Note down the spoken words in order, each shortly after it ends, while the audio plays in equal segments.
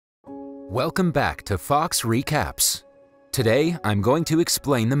Welcome back to Fox Recaps. Today, I'm going to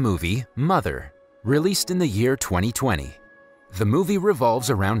explain the movie Mother, released in the year 2020. The movie revolves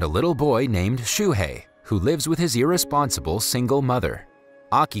around a little boy named Shuhei, who lives with his irresponsible single mother.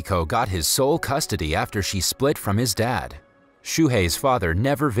 Akiko got his sole custody after she split from his dad. Shuhei's father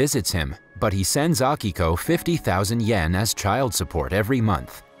never visits him, but he sends Akiko 50,000 yen as child support every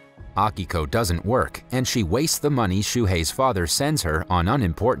month. Akiko doesn't work, and she wastes the money Shuhei's father sends her on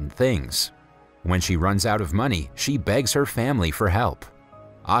unimportant things. When she runs out of money, she begs her family for help.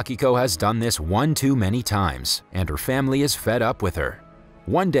 Akiko has done this one too many times, and her family is fed up with her.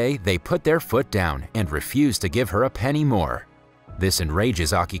 One day, they put their foot down and refuse to give her a penny more. This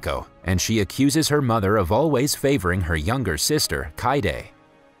enrages Akiko, and she accuses her mother of always favoring her younger sister, Kaide.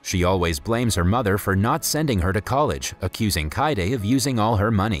 She always blames her mother for not sending her to college, accusing Kaide of using all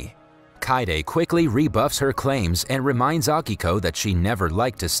her money. Kaide quickly rebuffs her claims and reminds Akiko that she never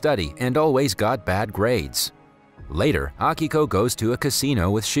liked to study and always got bad grades. Later, Akiko goes to a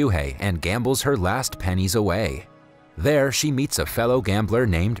casino with Shuhei and gambles her last pennies away. There, she meets a fellow gambler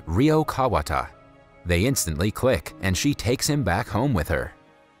named Ryo Kawata. They instantly click, and she takes him back home with her.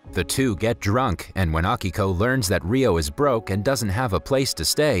 The two get drunk, and when Akiko learns that Ryo is broke and doesn't have a place to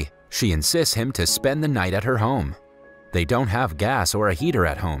stay, she insists him to spend the night at her home. They don't have gas or a heater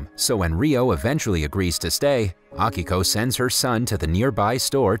at home, so when Ryo eventually agrees to stay, Akiko sends her son to the nearby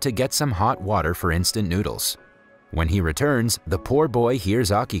store to get some hot water for instant noodles. When he returns, the poor boy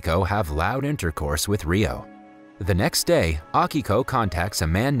hears Akiko have loud intercourse with Ryo. The next day, Akiko contacts a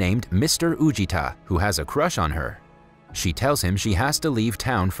man named Mr. Ujita who has a crush on her. She tells him she has to leave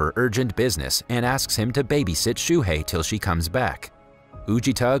town for urgent business and asks him to babysit Shuhei till she comes back.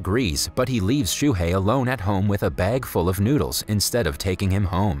 Ujita agrees, but he leaves Shuhei alone at home with a bag full of noodles instead of taking him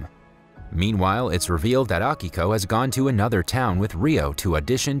home. Meanwhile, it's revealed that Akiko has gone to another town with Ryo to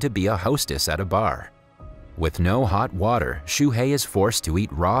audition to be a hostess at a bar. With no hot water, Shuhei is forced to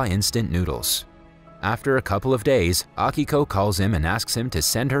eat raw instant noodles. After a couple of days, Akiko calls him and asks him to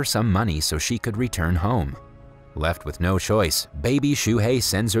send her some money so she could return home. Left with no choice, baby Shuhei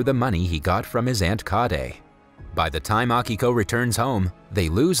sends her the money he got from his Aunt Kade. By the time Akiko returns home, they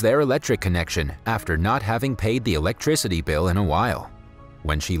lose their electric connection after not having paid the electricity bill in a while.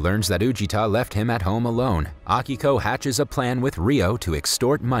 When she learns that Ujita left him at home alone, Akiko hatches a plan with Ryo to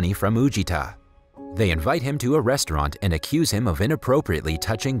extort money from Ujita. They invite him to a restaurant and accuse him of inappropriately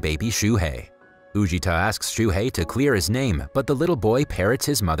touching baby Shuhei. Ujita asks Shuhei to clear his name, but the little boy parrots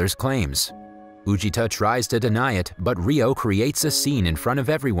his mother's claims. Ujita tries to deny it, but Ryo creates a scene in front of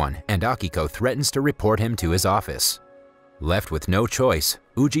everyone and Akiko threatens to report him to his office. Left with no choice,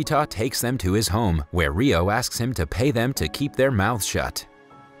 Ujita takes them to his home, where Ryo asks him to pay them to keep their mouths shut.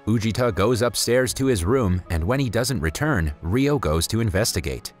 Ujita goes upstairs to his room, and when he doesn't return, Ryo goes to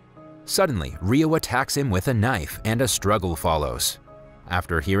investigate. Suddenly, Ryo attacks him with a knife and a struggle follows.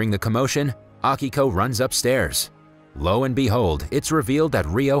 After hearing the commotion, Akiko runs upstairs. Lo and behold, it's revealed that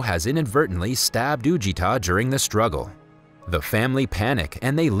Ryo has inadvertently stabbed Ujita during the struggle. The family panic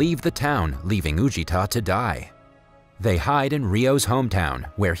and they leave the town, leaving Ujita to die. They hide in Ryo's hometown,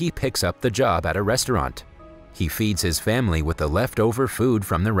 where he picks up the job at a restaurant. He feeds his family with the leftover food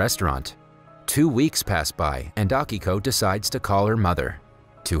from the restaurant. 2 weeks pass by and Akiko decides to call her mother.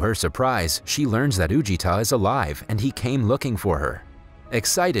 To her surprise, she learns that Ujita is alive and he came looking for her.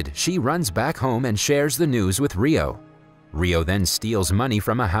 Excited, she runs back home and shares the news with Ryo. Ryo then steals money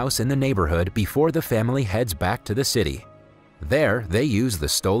from a house in the neighborhood before the family heads back to the city. There, they use the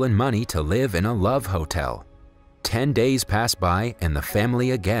stolen money to live in a love hotel. 10 days pass by and the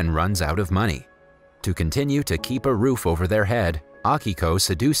family again runs out of money. To continue to keep a roof over their head, Akiko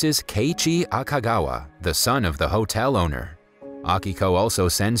seduces Keiichi Akagawa, the son of the hotel owner. Akiko also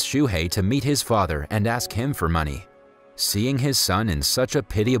sends Shuhei to meet his father and ask him for money. Seeing his son in such a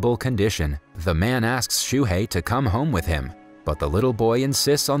pitiable condition, the man asks Shuhei to come home with him, but the little boy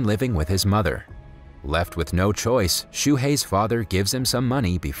insists on living with his mother. Left with no choice, Shuhei's father gives him some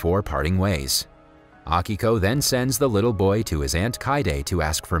money before parting ways. Akiko then sends the little boy to his Aunt Kaide to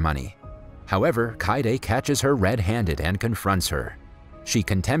ask for money. However, Kaide catches her red-handed and confronts her. She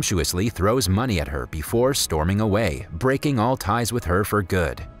contemptuously throws money at her before storming away, breaking all ties with her for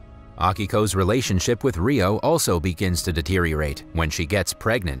good. Akiko's relationship with Ryo also begins to deteriorate when she gets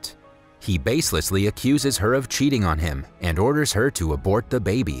pregnant. He baselessly accuses her of cheating on him and orders her to abort the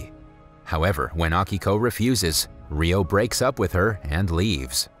baby. However, when Akiko refuses, Ryo breaks up with her and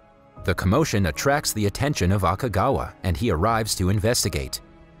leaves. The commotion attracts the attention of Akagawa and he arrives to investigate.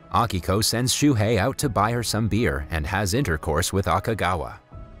 Akiko sends Shuhei out to buy her some beer and has intercourse with Akagawa.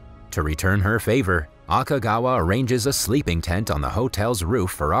 To return her favor, Akagawa arranges a sleeping tent on the hotel's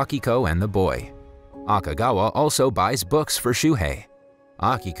roof for Akiko and the boy. Akagawa also buys books for Shuhei.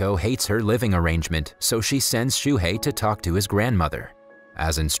 Akiko hates her living arrangement, so she sends Shuhei to talk to his grandmother.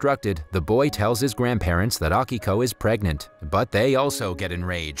 As instructed, the boy tells his grandparents that Akiko is pregnant, but they also get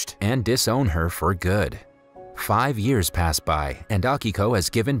enraged and disown her for good. 5 years pass by, and Akiko has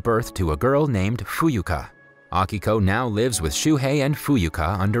given birth to a girl named Fuyuka. Akiko now lives with Shuhei and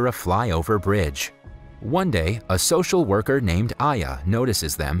Fuyuka under a flyover bridge. One day, a social worker named Aya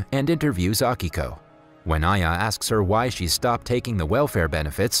notices them and interviews Akiko. When Aya asks her why she stopped taking the welfare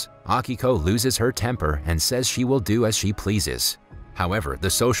benefits, Akiko loses her temper and says she will do as she pleases. However, the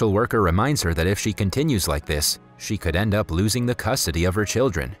social worker reminds her that if she continues like this, she could end up losing the custody of her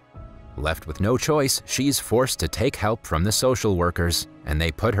children. Left with no choice, she's forced to take help from the social workers, and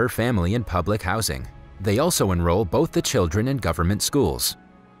they put her family in public housing. They also enroll both the children in government schools.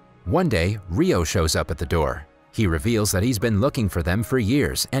 One day, Ryo shows up at the door. He reveals that he's been looking for them for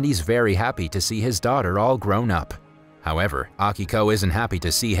years, and he's very happy to see his daughter all grown up. However, Akiko isn't happy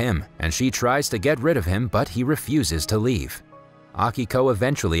to see him, and she tries to get rid of him, but he refuses to leave. Akiko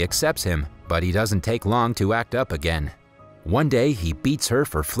eventually accepts him, but he doesn't take long to act up again. One day, he beats her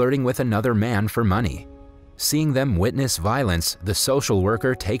for flirting with another man for money. Seeing them witness violence, the social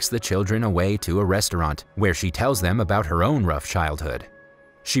worker takes the children away to a restaurant, where she tells them about her own rough childhood.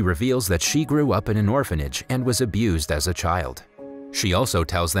 She reveals that she grew up in an orphanage and was abused as a child. She also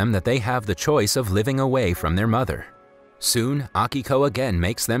tells them that they have the choice of living away from their mother. Soon, Akiko again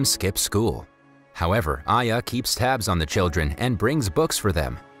makes them skip school. However, Aya keeps tabs on the children and brings books for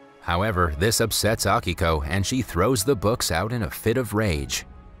them. However, this upsets Akiko and she throws the books out in a fit of rage.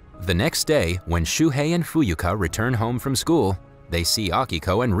 The next day, when Shuhei and Fuyuka return home from school, they see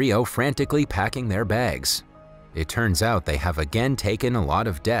Akiko and Ryo frantically packing their bags. It turns out they have again taken a lot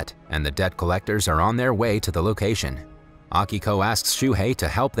of debt, and the debt collectors are on their way to the location. Akiko asks Shuhei to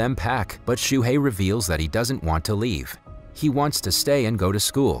help them pack, but Shuhei reveals that he doesn't want to leave. He wants to stay and go to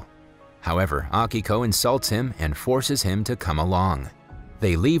school. However, Akiko insults him and forces him to come along.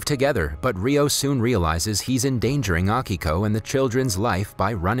 They leave together, but Ryo soon realizes he's endangering Akiko and the children's life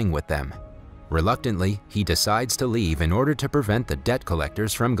by running with them. Reluctantly, he decides to leave in order to prevent the debt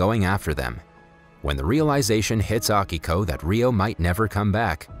collectors from going after them. When the realization hits Akiko that Ryo might never come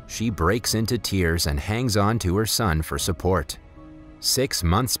back, she breaks into tears and hangs on to her son for support. 6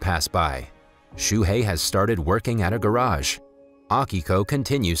 months pass by. Shuhei has started working at a garage. Akiko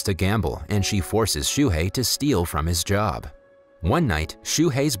continues to gamble, and she forces Shuhei to steal from his job. One night,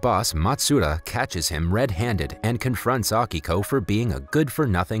 Shuhei's boss Matsuda catches him red-handed and confronts Akiko for being a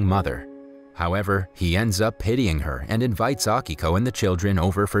good-for-nothing mother. However, he ends up pitying her and invites Akiko and the children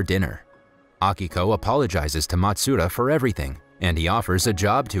over for dinner. Akiko apologizes to Matsuda for everything, and he offers a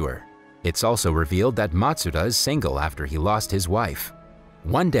job to her. It's also revealed that Matsuda is single after he lost his wife.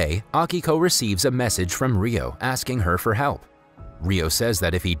 One day, Akiko receives a message from Ryo asking her for help. Ryo says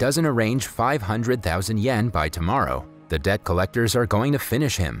that if he doesn't arrange 500,000 yen by tomorrow, the debt collectors are going to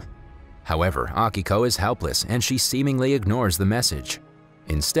finish him. However, Akiko is helpless and she seemingly ignores the message.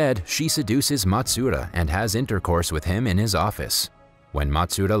 Instead, she seduces Matsuda and has intercourse with him in his office. When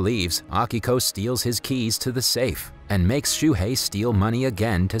Matsuda leaves, Akiko steals his keys to the safe and makes Shuhei steal money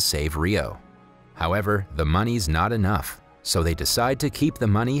again to save Ryo. However, the money's not enough, so they decide to keep the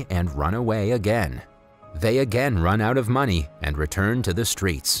money and run away again. They again run out of money and return to the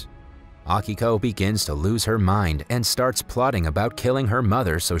streets. Akiko begins to lose her mind and starts plotting about killing her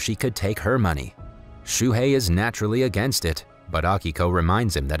mother so she could take her money. Shuhei is naturally against it, but Akiko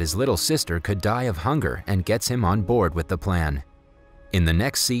reminds him that his little sister could die of hunger and gets him on board with the plan. In the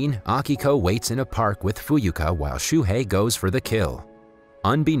next scene, Akiko waits in a park with Fuyuka while Shuhei goes for the kill.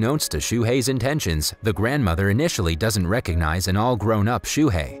 Unbeknownst to Shuhei's intentions, the grandmother initially doesn't recognize an all-grown-up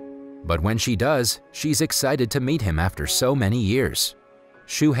Shuhei. But when she does, she's excited to meet him after so many years.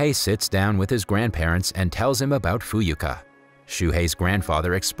 Shuhei sits down with his grandparents and tells him about Fuyuka. Shuhei's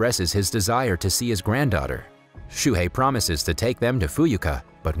grandfather expresses his desire to see his granddaughter. Shuhei promises to take them to Fuyuka,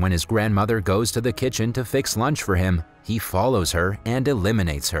 but when his grandmother goes to the kitchen to fix lunch for him, he follows her and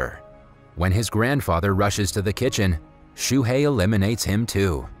eliminates her. When his grandfather rushes to the kitchen, Shuhei eliminates him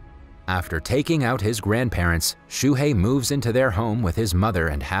too. After taking out his grandparents, Shuhei moves into their home with his mother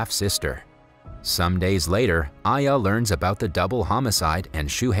and half-sister. Some days later, Aya learns about the double homicide and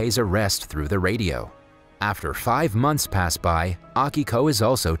Shuhei's arrest through the radio. After 5 months pass by, Akiko is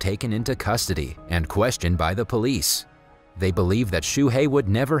also taken into custody and questioned by the police. They believe that Shuhei would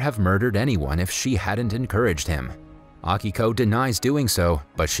never have murdered anyone if she hadn't encouraged him. Akiko denies doing so,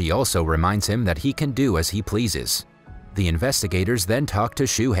 but she also reminds him that he can do as he pleases. The investigators then talk to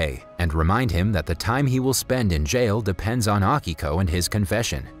Shuhei and remind him that the time he will spend in jail depends on Akiko and his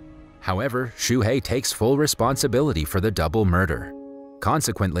confession. However, Shuhei takes full responsibility for the double murder.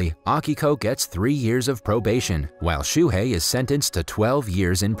 Consequently, Akiko gets 3 years of probation, while Shuhei is sentenced to 12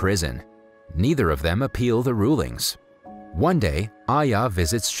 years in prison. Neither of them appeal the rulings. One day, Aya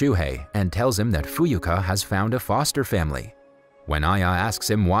visits Shuhei and tells him that Fuyuka has found a foster family. When Aya asks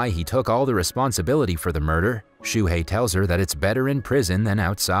him why he took all the responsibility for the murder, Shuhei tells her that it's better in prison than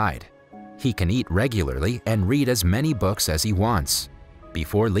outside. He can eat regularly and read as many books as he wants.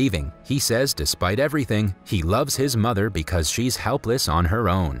 Before leaving, he says despite everything, he loves his mother because she's helpless on her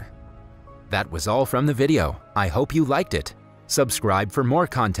own. That was all from the video. I hope you liked it. Subscribe for more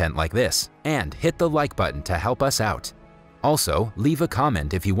content like this and hit the like button to help us out. Also, leave a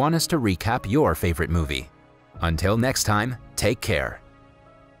comment if you want us to recap your favorite movie. Until next time, take care.